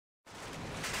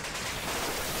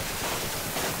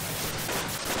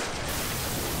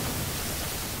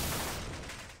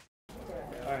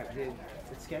dude.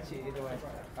 It's sketchy either way.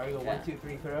 Are we go 1, 2,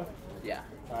 3, throw? Yeah.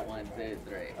 All right. 1, 2,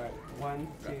 3. All right. 1,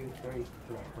 2, 3,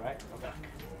 throw. Right? Okay.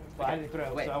 Well, I didn't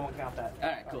throw, so I won't count that. All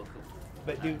right. Cool.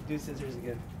 But do scissors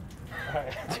again. All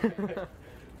right.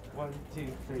 1, 2,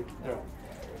 3, throw.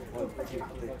 1, 2, 3,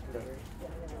 throw.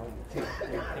 1, 2,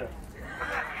 3, throw.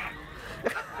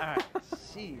 Alright,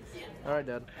 jeez. Alright,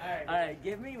 Dad. Alright,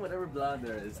 give me whatever blonde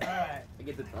there is. Alright. I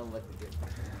get to tell him what to do.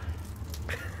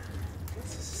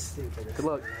 This is stupid. Good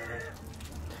luck.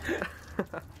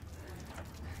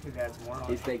 Dude, that's one.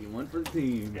 He's taking one for the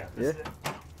team. Yeah.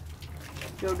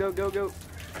 Go, go, go, go.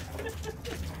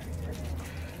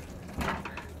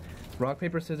 Rock,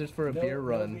 paper, scissors for a beer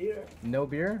run. No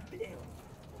beer?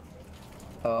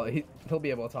 Oh, he'll be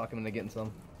able to talk him into getting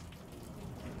some.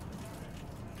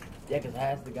 Yeah, because I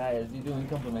asked the guy, is he doing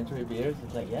complimentary beers?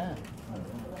 It's like, yeah.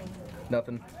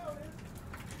 Nothing.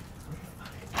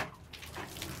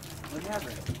 What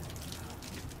happened?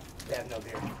 They have no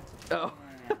beer. Oh.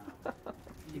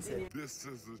 He said, This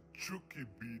is a Chuki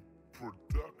Beat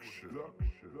production.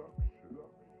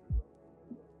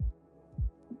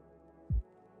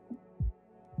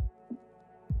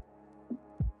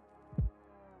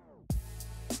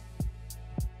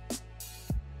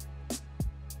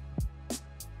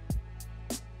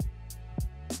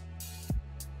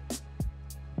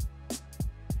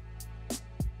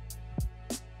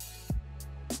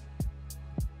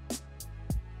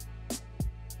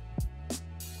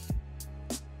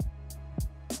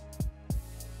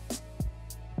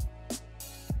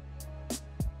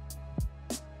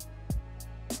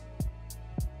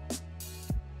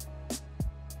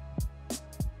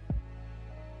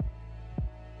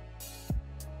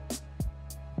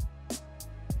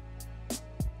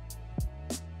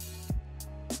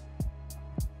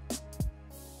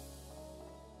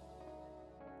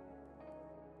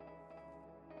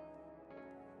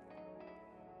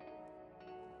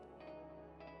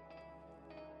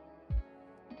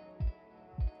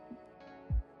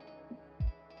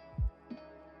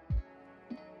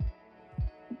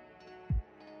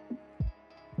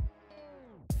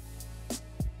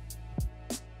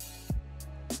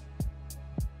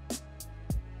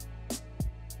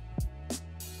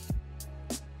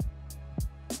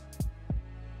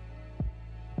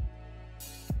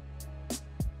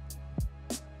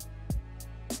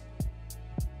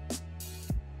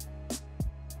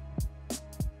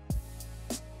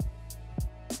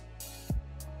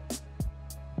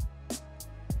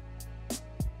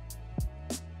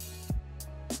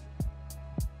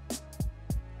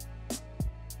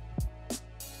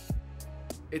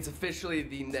 It's officially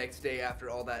the next day after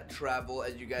all that travel.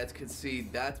 As you guys can see,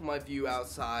 that's my view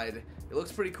outside. It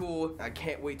looks pretty cool. I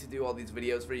can't wait to do all these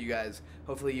videos for you guys.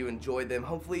 Hopefully you enjoyed them.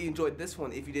 Hopefully you enjoyed this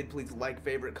one. If you did, please like,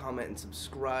 favorite, comment, and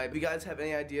subscribe. If you guys have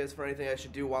any ideas for anything I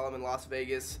should do while I'm in Las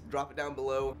Vegas, drop it down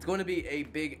below. It's going to be a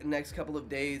big next couple of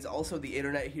days. Also, the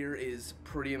internet here is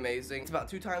pretty amazing. It's about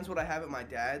 2 times what I have at my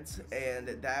dad's, and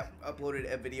that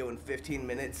uploaded a video in 15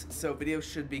 minutes. So videos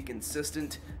should be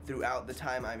consistent throughout the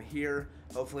time I'm here.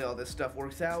 Hopefully all this stuff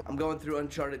works out. I'm going through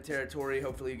uncharted territory.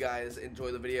 Hopefully you guys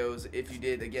enjoy the videos. If you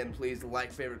did, again, please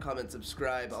like, favorite, comment,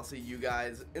 subscribe. I'll see you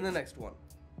guys in the next one.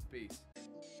 Peace.